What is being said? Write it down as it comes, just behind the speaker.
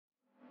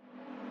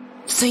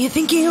So you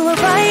think you were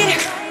right?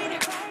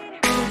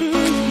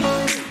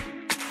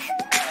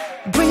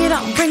 Bring it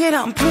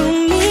on,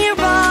 prove me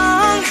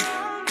wrong.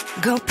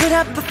 Go put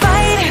up a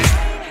fight.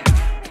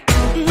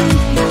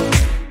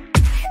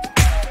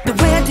 The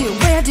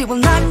where do will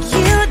knock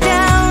you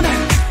down.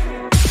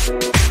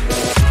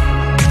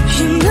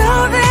 You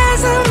know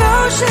there's an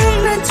ocean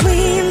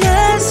between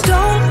us.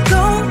 Don't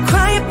go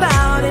cry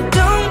about it.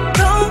 Don't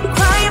go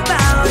cry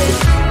about it.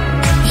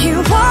 You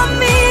want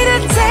me to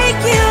take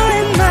you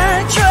in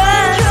my trust.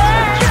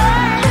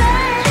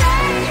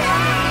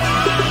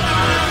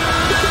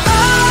 Oh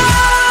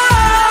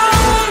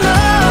no,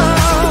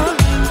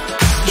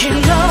 you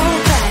know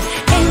that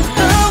ain't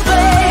the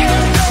way.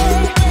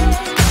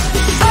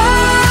 Oh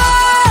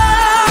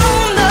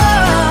no,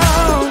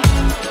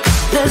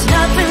 there's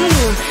nothing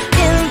new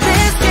in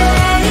this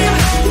game.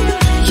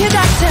 You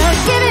got to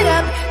give it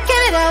up,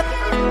 give it up.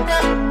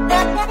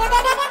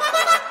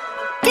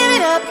 Give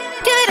it up,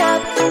 give it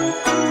up.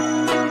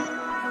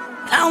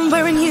 I'm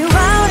wearing you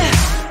out.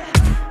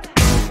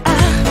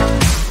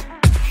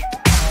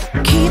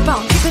 Keep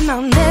on keeping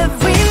on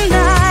every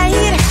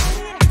night.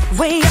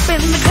 Way up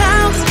in the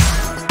clouds.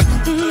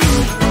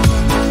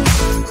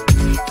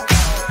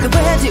 The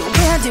where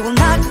do will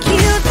knock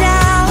you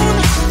down.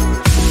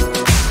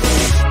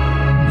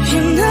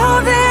 You know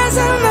there's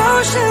an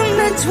ocean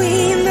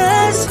between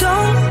us.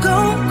 Don't go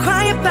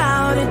cry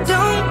about it.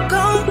 Don't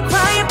go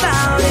cry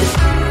about it.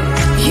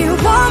 You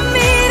want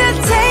me to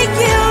take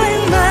you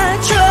in my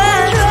trust.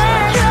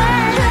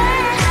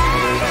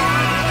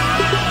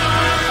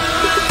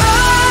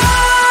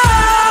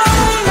 Oh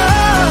no,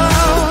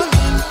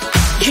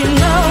 you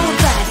know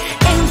that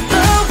ain't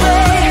the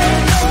way.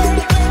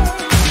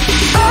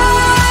 Oh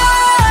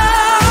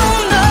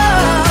no,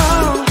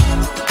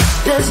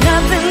 there's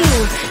nothing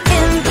new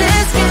in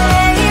this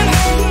game.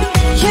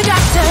 You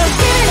got to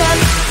give it up,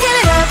 give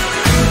it up.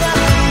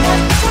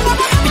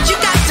 But you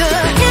got to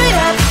give it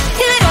up,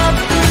 give it up.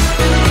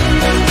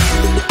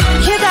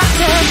 You got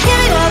to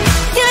give it up,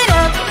 give it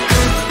up.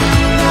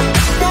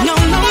 No,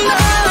 no, no,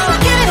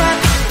 give it up,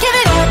 give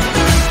it up.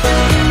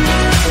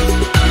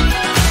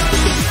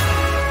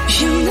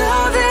 You know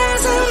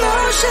there's an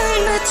ocean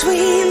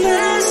between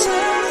us.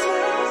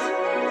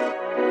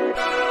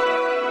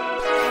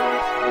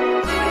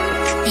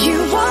 You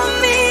want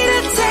me to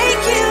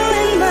take you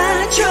in my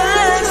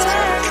trust.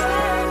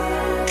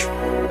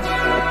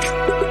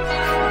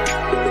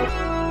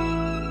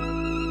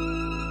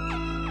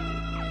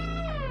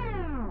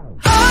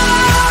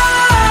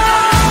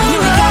 You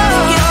gotta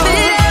give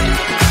it up.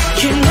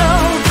 You know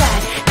that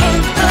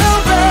ain't the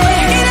way.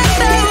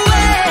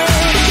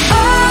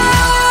 Oh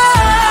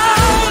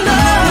no,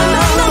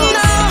 no, no,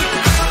 no.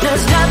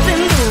 There's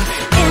nothing new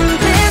in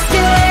this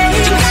game.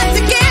 You got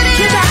to get it.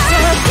 You got to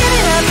give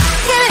it up,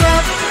 give it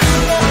up.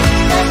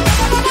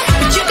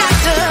 But you got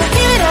to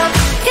give it up,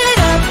 give it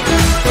up.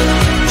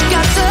 You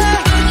got to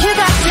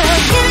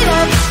give it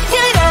up,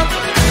 give it up.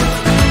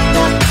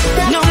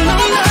 No, no,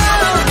 no,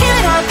 give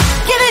it up,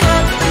 give it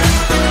up.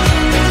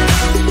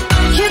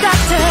 You got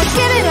to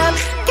give it up,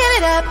 give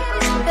it up.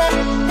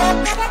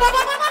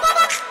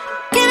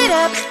 Give it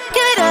up,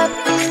 give it up.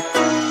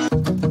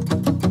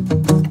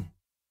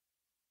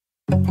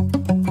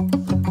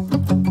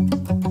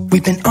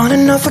 We've been on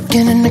and off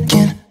again and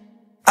again.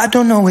 I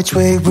don't know which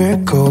way we're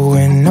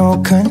going,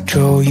 no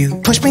control.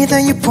 You push me,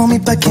 then you pull me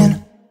back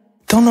in.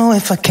 Don't know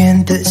if I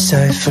can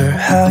decipher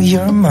how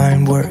your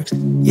mind works.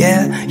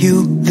 Yeah,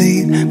 you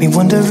leave me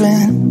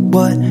wondering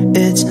what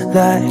it's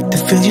like to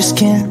feel your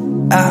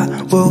skin. I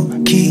will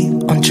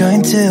keep on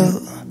trying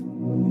till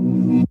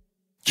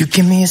you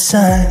give me a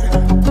sign.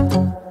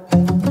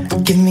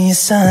 Give me a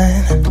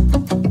sign.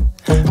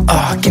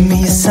 Oh, give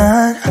me a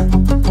sign.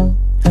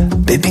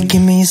 Baby,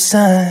 give me a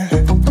sign.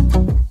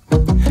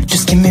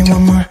 Just give me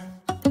one more.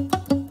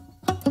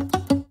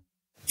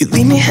 You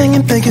leave me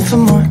hanging, begging for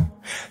more.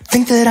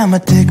 Think that I'm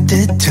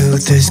addicted to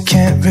this,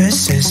 can't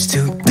resist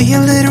to be a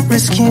little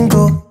risky and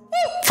go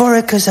for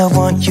it, cause I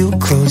want you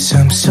close.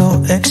 I'm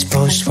so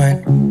exposed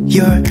when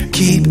you're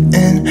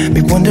keeping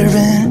me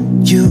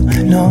wondering. You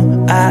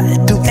know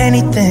I'd do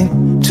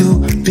anything to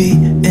be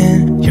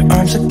in your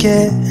arms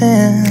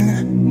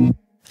again.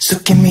 So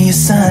give me a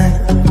sign.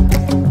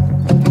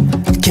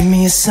 Give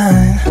me a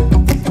sign.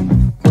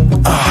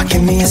 Oh,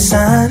 give me a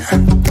sign.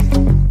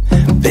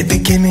 Baby,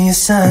 give me a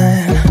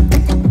sign.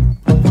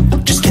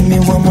 Just give me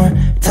one more,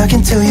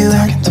 talking to you.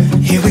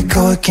 Here we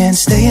go again,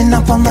 staying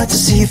up all night to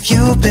see if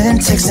you've been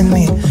texting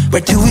me.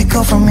 Where do we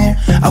go from here?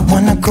 I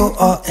wanna go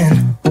all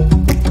in.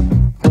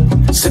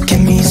 So give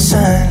me a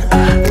sign.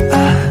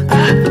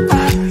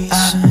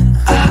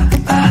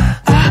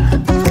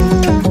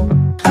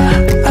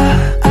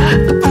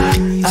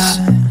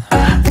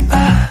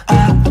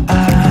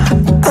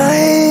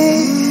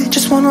 I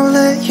just wanna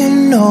let you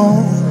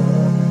know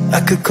I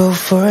could go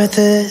for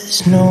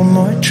this, no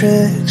more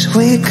tricks.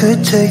 We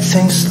could take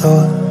things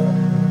slow.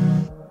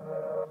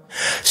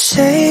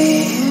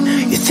 Say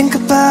you think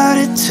about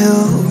it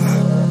too,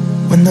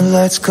 when the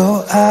lights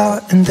go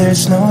out and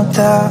there's no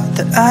doubt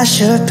that I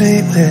should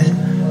be with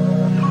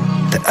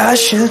that I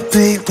should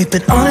be. We've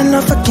been on and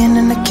off again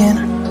and again.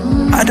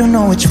 I don't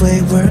know which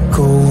way we're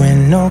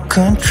going, no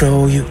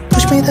control. You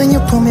push me, then you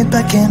pull me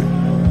back in.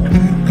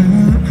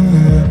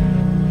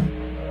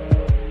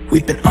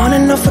 We've been on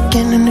and off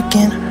again and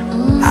again.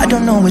 I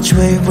don't know which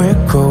way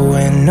we're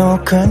going, no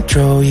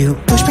control. You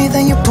push me,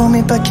 then you pull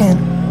me back in.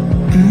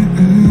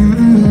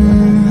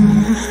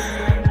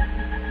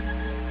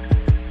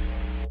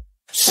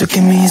 So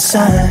give me a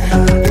sign,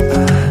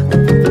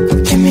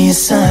 give me a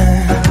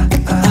sign,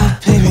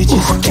 baby,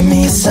 just give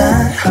me a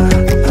sign,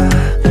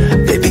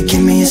 baby,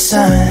 give me a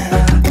sign.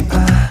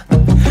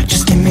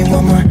 Just give me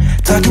one more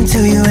talking to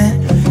you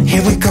and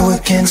here we go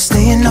again.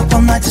 Staying up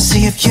all night to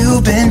see if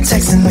you've been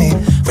texting me.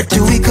 Where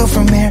do we go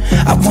from here?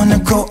 I wanna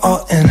go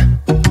all in.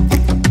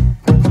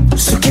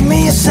 So give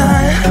me a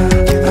sign,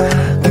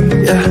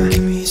 yeah,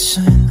 give me a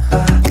sign,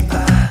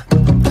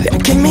 yeah,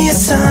 give me a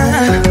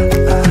sign.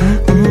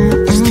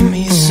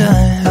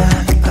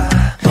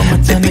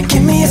 Baby,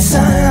 give me a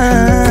sign.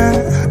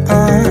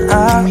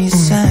 Give me a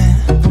sign.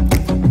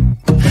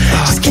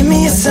 Just give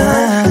me a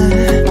sign.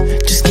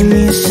 Just give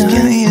me a sign.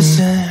 Give me a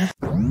sign.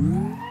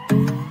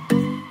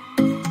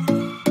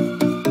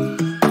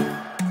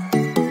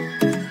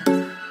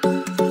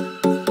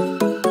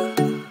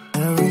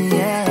 Oh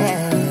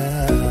yeah.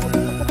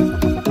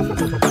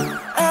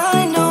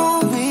 I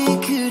know we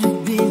could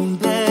have been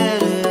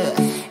better.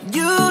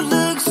 You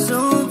look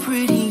so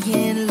pretty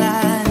in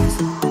lies.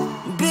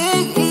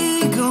 Big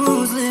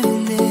egos live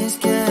in this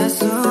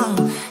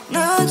castle.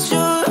 Not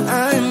sure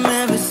I'm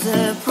ever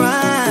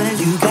surprised.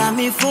 You got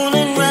me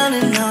fooling around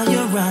in all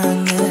your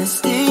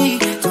honesty.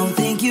 Don't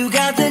think you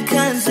got the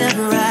concept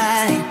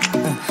right.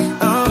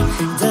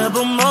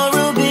 Double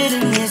moral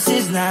bitterness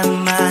is not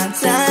my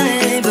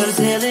time, but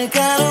still it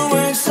kinda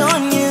works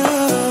on you.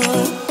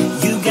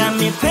 You got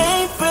me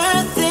paper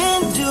thin,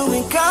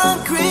 doing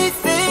concrete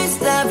face,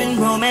 stopping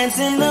romance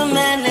in the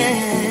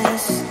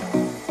madness.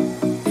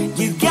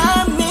 You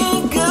got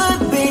me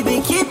good,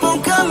 baby, keep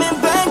on coming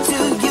back to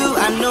you.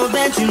 I know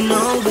that you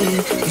know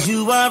it, 'cause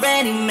you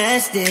already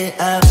messed it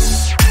up.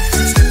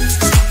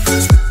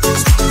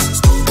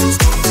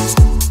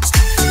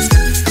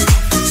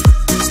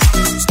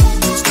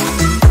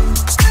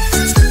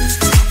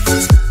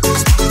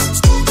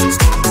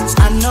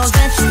 I know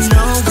that you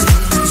know it,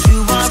 'cause you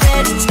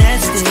already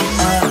messed it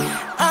up.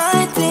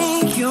 I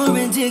think you're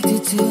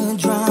addicted to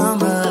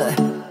drama.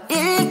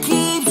 It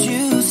keeps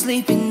you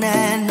sleeping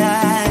at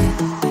night.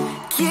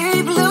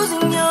 Keep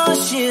losing your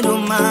shit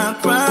on my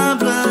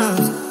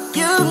problems.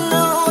 You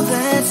know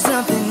that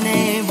something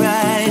ain't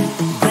right.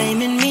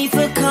 Blaming me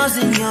for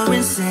causing your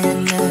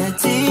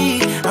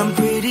insanity. I'm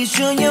pretty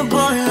sure you're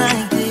born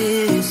like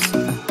this.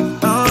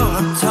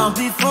 Talk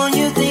before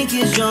you think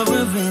it's your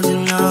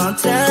original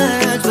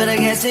touch, but I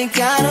guess it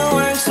kinda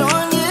works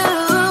on you.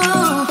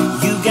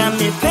 You got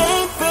me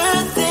paper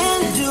thin,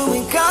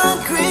 doing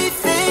concrete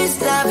face,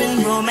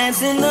 stopping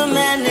romance in the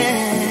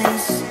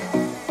madness.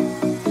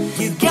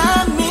 You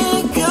got me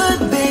good,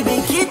 baby,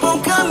 keep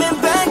on coming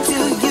back to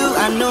you.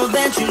 I know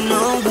that you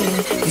know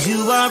it, 'cause you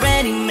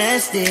already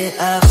messed it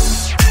up.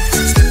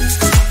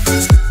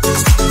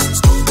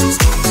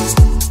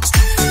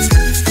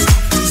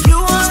 You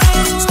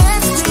already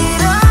messed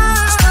it up.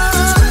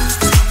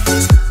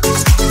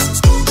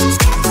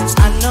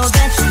 I know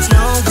that you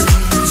know it,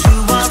 'cause you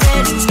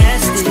already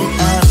messed it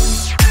up.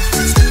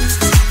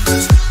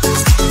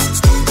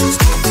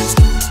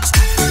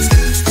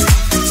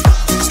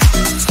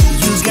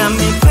 You got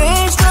me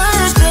paper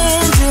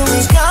thin,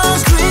 doing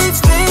concrete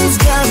face,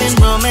 got me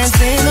romance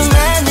in the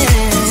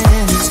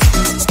madness.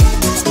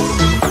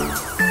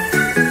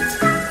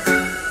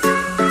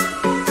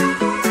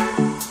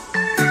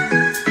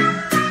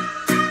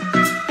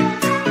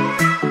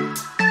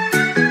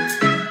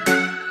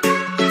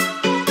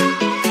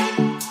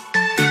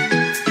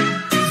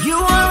 You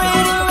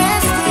already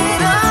messed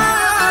it up.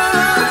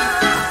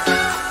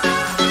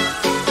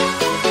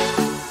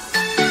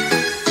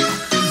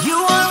 You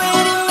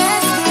already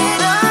messed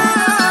it up.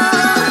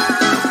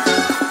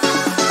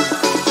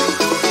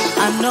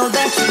 I know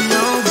that you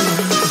know it,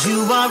 'cause you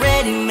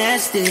already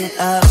messed it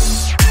up.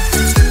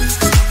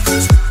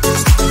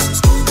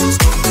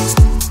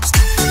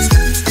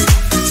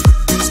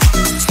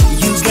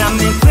 You got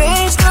me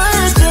paper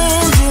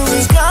thin,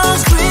 doing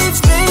concrete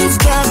face,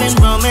 got me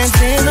romance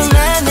in the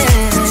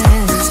madness.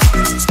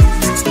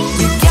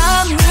 You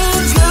got me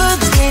good,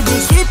 baby,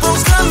 keep on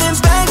coming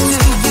back to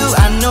you.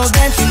 I know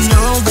that you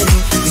know it,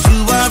 'cause you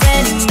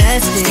already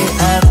messed it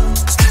up.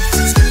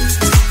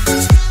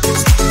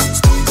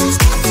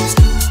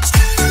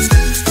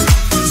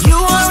 You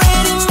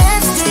already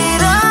messed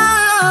it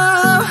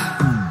up.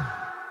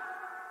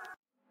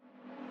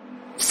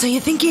 So you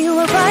think you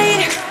were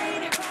right?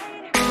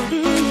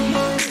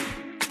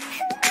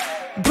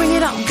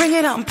 Bring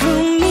it on,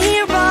 prove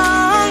me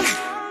wrong.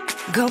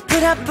 Go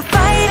put up a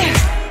fight.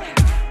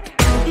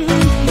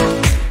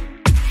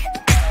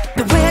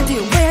 The way I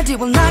do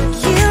will knock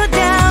you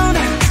down.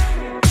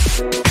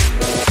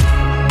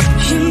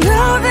 You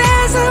know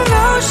there's an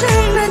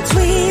ocean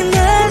between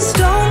us.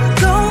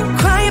 Don't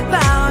cry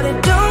about it.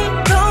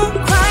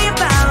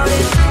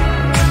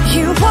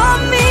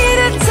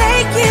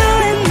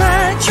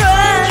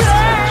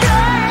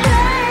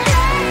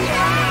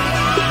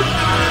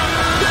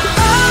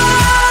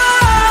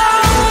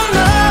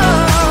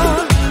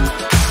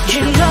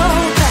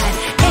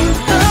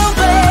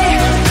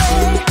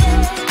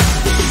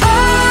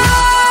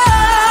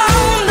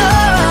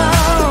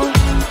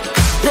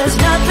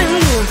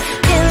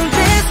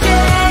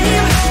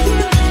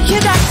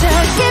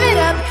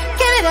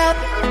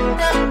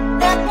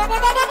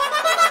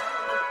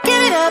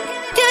 it up,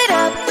 give it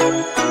up.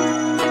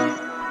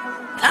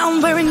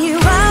 I'm wearing you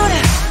out.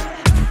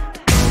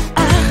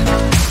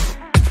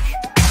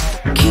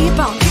 Keep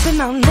on keeping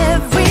on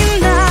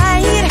every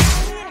night,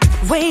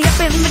 way up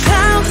in the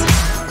clouds.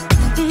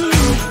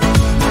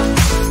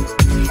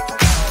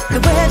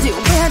 Where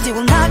do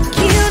will knock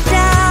you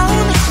down.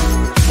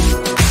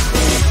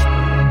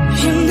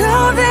 You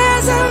know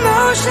there's an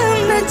ocean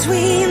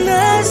between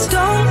us.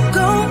 Don't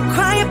go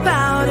cry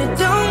about it,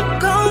 don't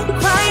go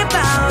cry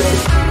about it.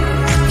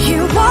 You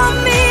want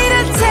me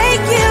to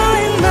take you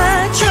in my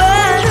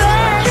trust.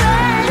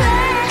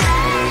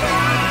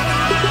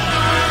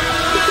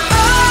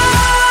 Oh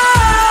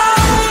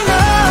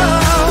no,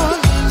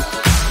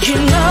 you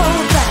know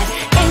that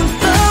ain't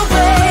the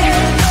way.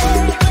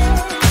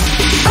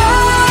 Oh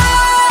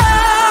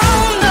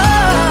no,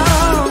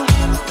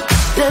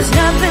 there's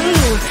nothing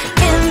new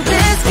in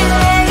this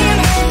game.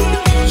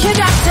 You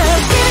got to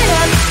give it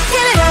up,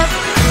 give it up.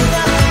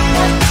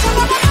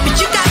 But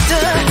you got to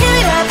give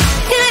it up,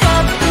 give it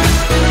up.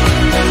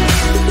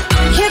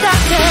 You got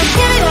to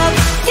give it up,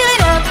 give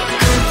it up.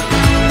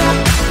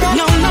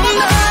 No, no,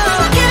 no,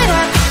 give it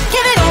up,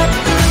 give it up.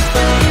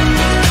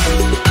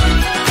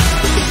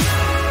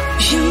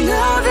 You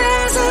know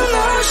there's an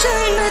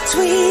ocean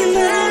between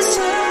us.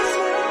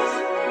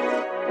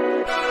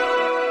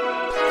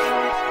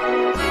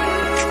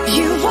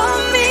 You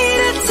want me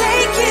to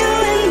take you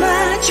in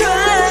my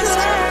trust.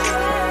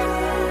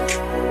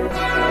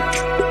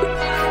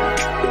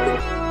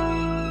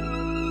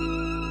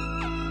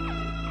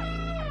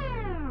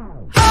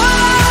 Oh,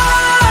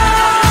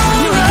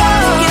 you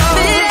gotta give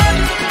it up.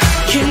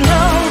 You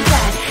know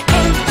that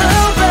ain't the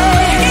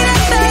way.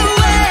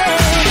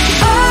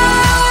 Oh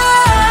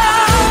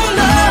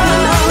no,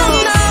 no, no,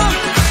 no.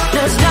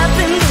 There's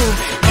nothing new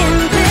in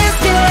this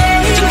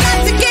game. You got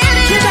to get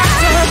it. You got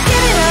to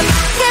give it up,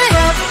 give it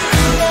up.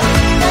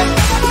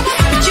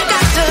 But you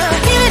got to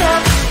give it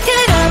up,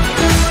 give it up.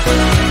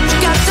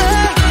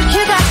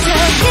 You got to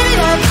give it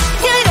up,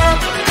 give it up.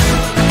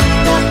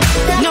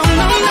 No,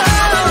 no, no,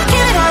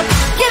 give it up,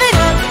 give it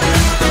up.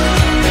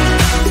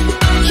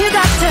 You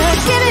got to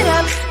give it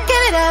up,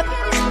 give it up.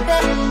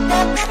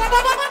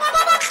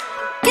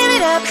 Give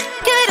it up,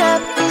 give it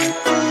up.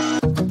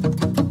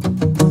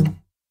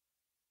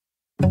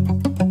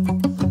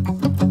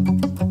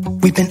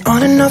 We've been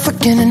on and off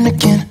again and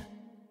again.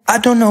 I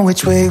don't know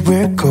which way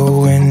we're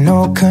going,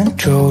 no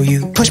control.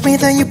 You push me,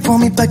 then you pull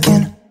me back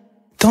in.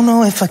 Don't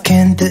know if I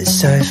can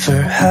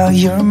decipher how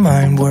your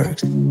mind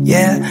works.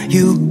 Yeah,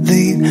 you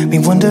leave me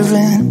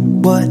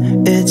wondering what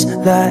it's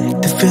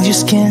like to feel your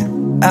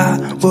skin. I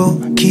will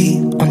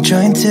keep on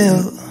trying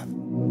till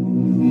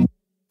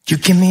you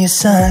give me a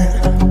sign.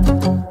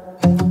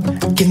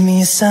 Give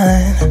me a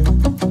sign.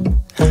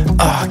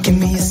 Oh, give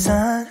me a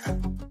sign.